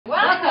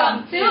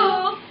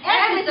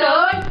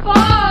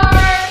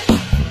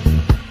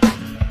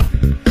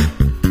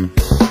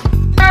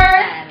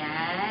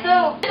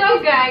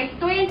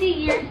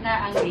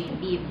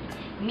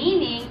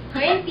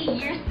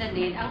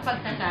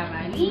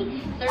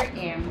Sir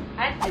M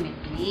at si Miss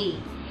May.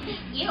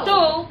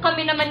 So,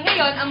 kami naman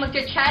ngayon ang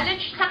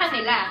mag-challenge sa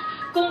kanila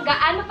kung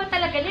gaano pa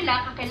talaga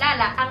nila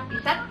kakilala ang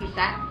isa't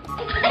isa.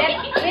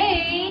 Let's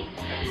play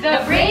the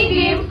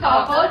Brainbeam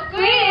Couple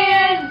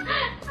Quiz!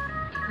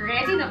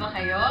 Ready na ba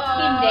kayo?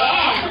 Hindi!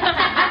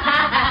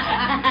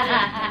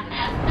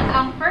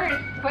 Ang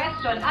first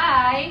question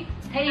ay,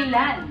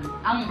 kailan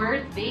ang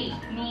birthday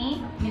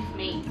ni Miss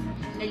May?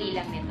 Dali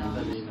lang nito.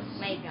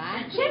 My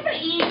God. Siyempre,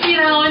 easy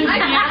round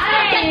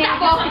yan!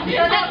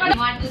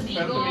 Want to be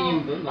Pero go.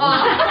 tumingin dun, no?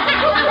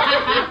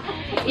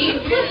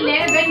 April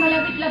 11,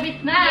 malapit-lapit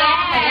na!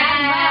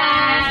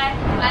 Yes!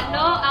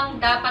 Ano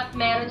ang dapat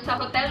meron sa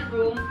hotel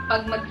room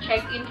pag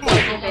mag-check-in for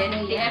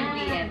event si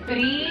MBN?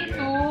 3, 2,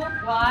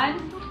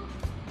 1...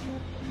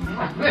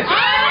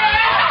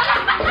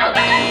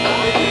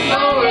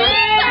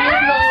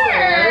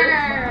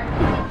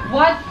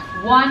 What's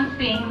one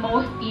thing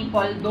most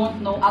people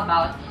don't know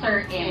about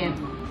Sir M?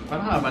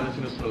 Parang haba na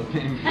sinusunod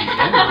niya yung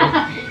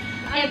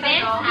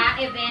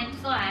Events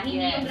ko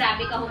Hindi yung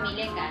grabe ka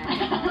humiling ka.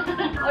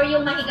 Or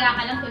yung mahiga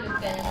ka lang tulog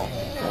ka na.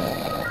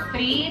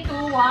 3, 2,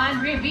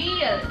 1,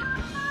 reveal!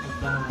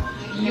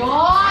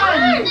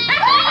 Yun!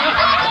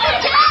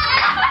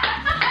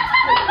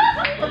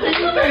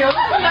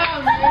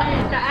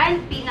 Saan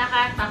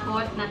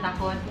pinaka-takot na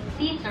takot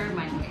si Sir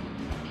Manuel?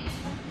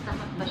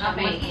 Takot ba siya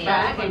mag-isa?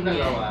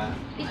 dalawa.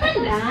 Isa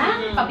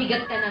lang?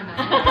 Pabigat ka naman.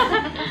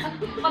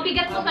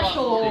 Pabigat mo sa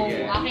show.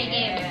 Sige. Okay,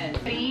 game.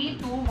 3,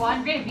 2,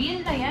 1, reveal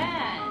na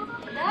yan!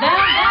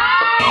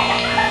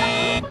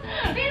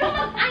 Pero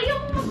ayaw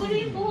mo magulo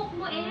yung buhok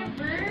mo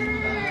ever.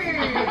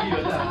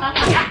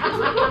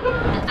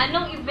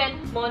 Anong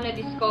event mo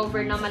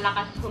na-discover na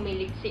malakas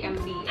humilig si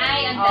MBN?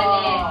 Ay, ang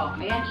dali.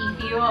 Ayan,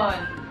 easy yun.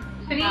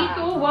 3,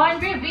 2, 1,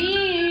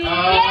 reveal!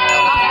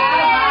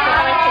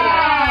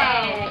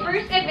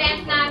 First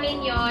event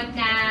namin yon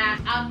na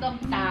out of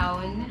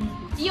town.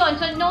 Yun,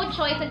 so no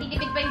choice.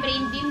 Natitipid pa yung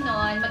Brainbeam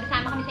nun.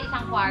 Magkasama kami sa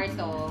isang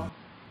kwarto.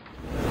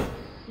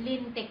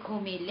 Lintik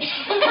humili.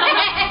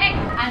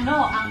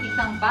 Ano ang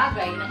isang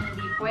bagay na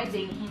hindi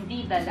pwedeng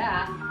hindi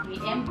dala ni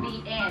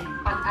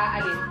MBN pag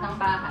aalis ng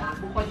bahay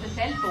bukod sa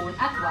cellphone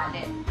at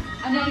wallet?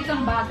 Ano ang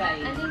isang bagay?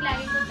 Ano yung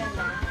lagi ko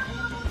dala?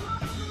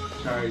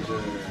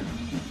 Charger.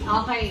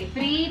 Okay,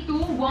 3, 2,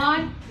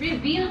 1,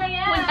 reveal na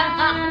yan! Punta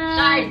ka,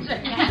 charger.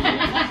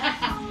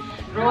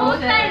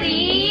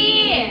 Rosary!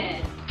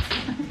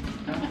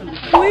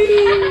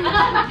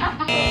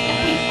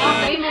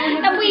 Okay,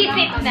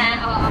 Nabuisit na.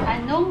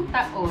 Anong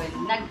taon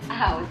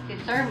nag-out si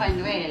Sir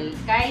Manuel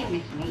kay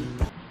Miss May?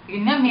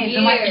 Yun na,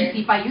 medyo Year.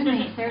 ma-easy pa yun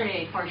eh, sir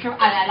eh. For sure,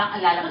 alala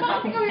mo pa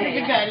kung sir.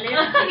 3,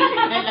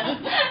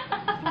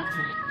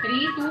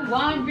 2,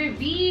 1,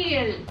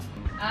 reveal!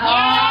 Yes!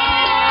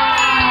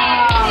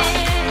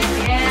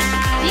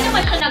 Hindi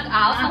naman siya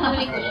nag-out.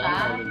 Nahuli ko siya.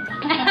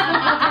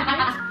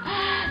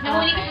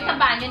 Nahuli ko siya sa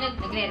banyo,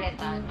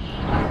 nagre-retouch.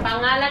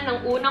 Pangalan ng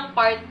unang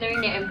partner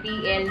ni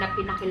MBL na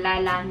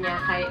pinakilala niya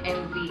kay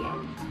MBL.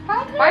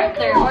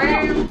 Partner or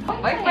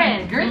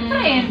boyfriend?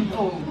 Girlfriend!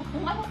 Oh,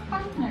 kung anong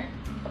partner?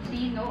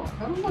 Sino?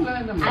 Parang wala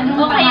naman. Anong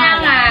O kaya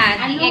nga,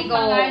 Anong sige go.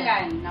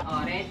 pangalan?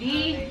 Oh,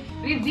 ready?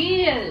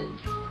 Reveal!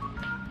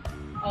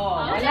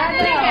 Oh, wala na.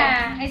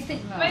 talaga. Ay,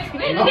 sige. No,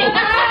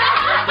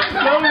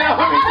 no.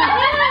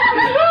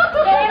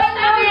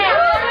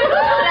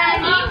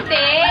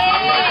 Hindi.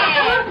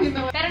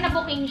 Pero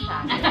na-booking siya.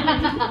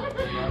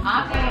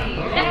 Okay.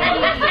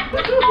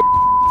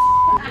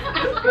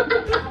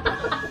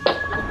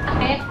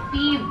 Pet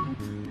peeve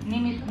ni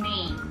Miss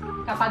May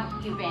kapag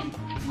event.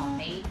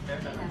 Okay?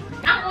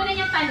 Ang una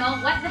niyang tanong,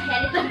 what the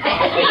hell is a pet?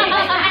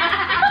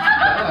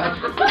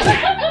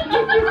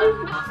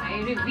 Okay,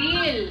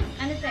 reveal.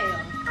 Ano sa'yo?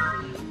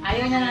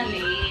 Ayaw niya ng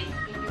late.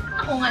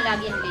 Ako nga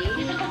lagi ang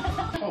late.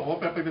 Oo,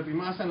 pero pagdating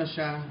mo, asa na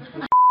siya?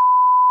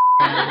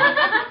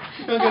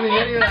 Ito, ganun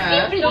yan yun, ha?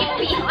 Simple yun.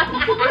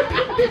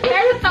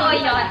 Pero totoo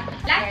yun.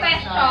 Last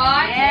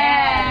question.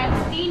 Yes.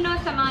 Sino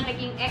sa mga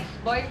naging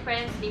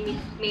ex-boyfriends ni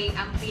Miss May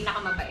ang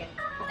pinakamabait?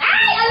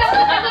 Ay! Alam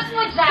ko sagot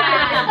mo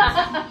dyan!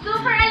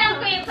 Super alam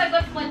ko yung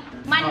sagot mo.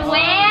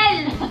 Manuel!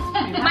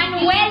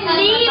 Manuel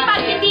Lee!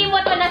 Pag hindi mo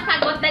to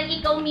nasagot dahil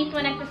ikaw mismo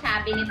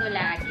nagsasabi nito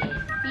lagi.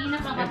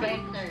 Pinakamabait,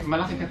 sir.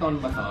 Malaki katon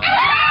ba to?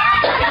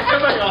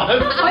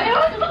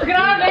 Ayaw!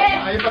 Grabe!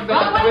 Ay,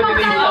 pagdating ko,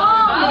 tinigil ako.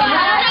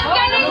 Ang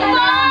galing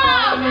mo!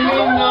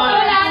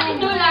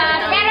 Dulat.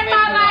 Pero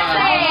tama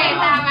siya eh.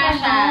 Tama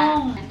siya.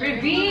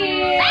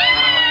 Reveal!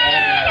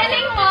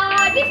 Galing mo!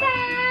 Di ba?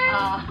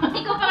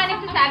 Ikaw pa nga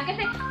nagsasabi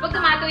kasi pag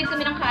tumatuwid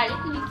kami ng college.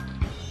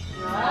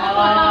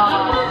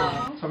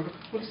 Sabi ko,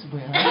 pulis ba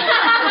yan?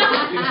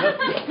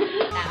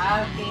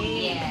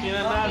 Okay.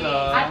 Sinanalo.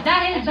 At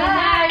dahil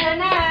dyan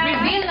na,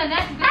 reveal na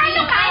natin.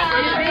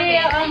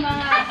 Reveal ang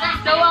mga...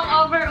 So, ang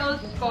overall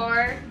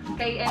score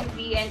kay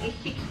MBN is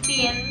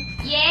 16.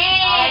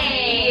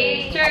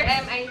 Yay! Sir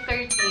M ay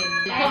 13.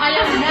 So,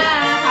 alam na.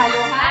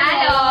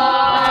 Halo-halo.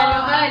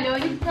 Halo-halo.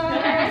 Yung sir.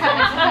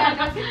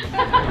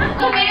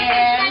 So,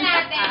 message na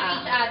natin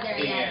each other.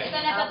 Yan. Ito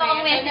na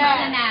totoong message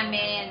na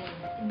namin.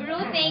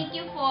 Brute thank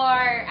you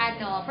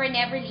for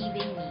never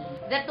leaving me.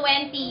 The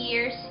 20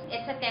 years,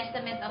 it's a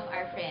testament of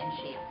our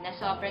friendship na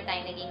sobra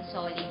tayo naging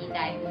solid, hindi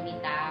tayo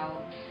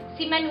bumitaw.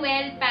 Si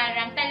Manuel,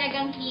 parang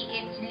talagang he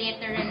is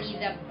literally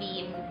the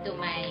beam to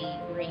my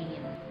brain.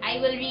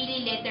 I will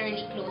really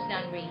literally close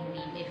down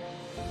Brainbeam if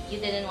you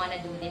didn't want to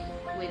do this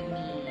with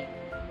me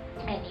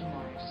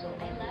anymore. So,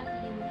 I love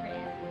you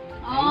forever.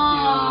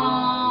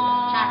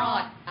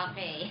 Charot.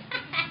 Okay.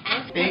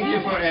 Thank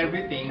you for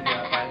everything.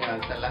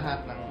 Sa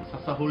lahat ng,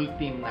 sa whole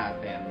team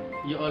natin.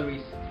 You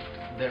always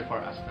there for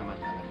us naman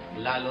talaga.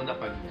 Lalo na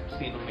pag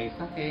sino may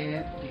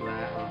sakit, di ba?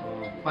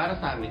 Para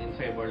sa amin, in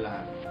favor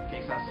lahat.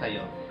 Kaysa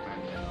sa'yo.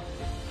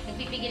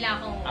 Nagpipigil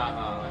akong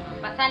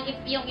pasan if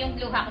yung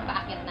luha ko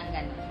paakyat ng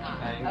gano'n.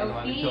 Ay, hindi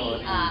naman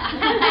sorry.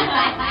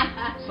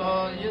 So,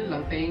 yun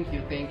lang. Thank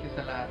you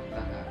sa lahat.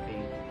 Thank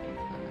you.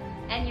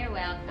 And you're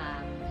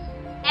welcome.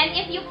 And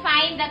if you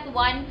find that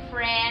one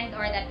friend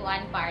or that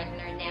one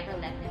partner, never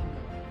let them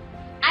go.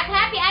 At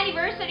happy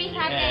anniversary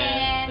sa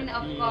atin,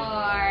 of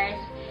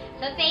course.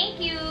 So, thank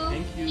you.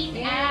 Thank you.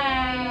 Peace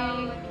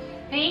out.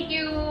 Thank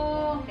you.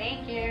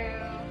 Thank you.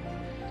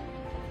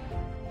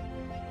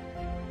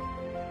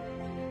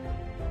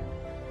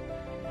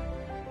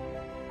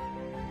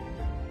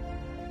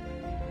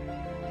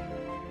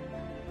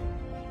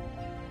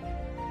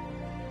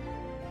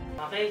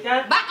 Okay,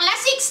 cut. Bakla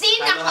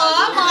 16 ako,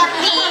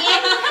 morning.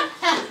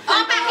 O,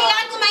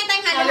 kailangan kumain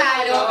tayong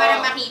halo-halo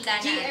para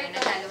makita na.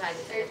 Naghalo-halo.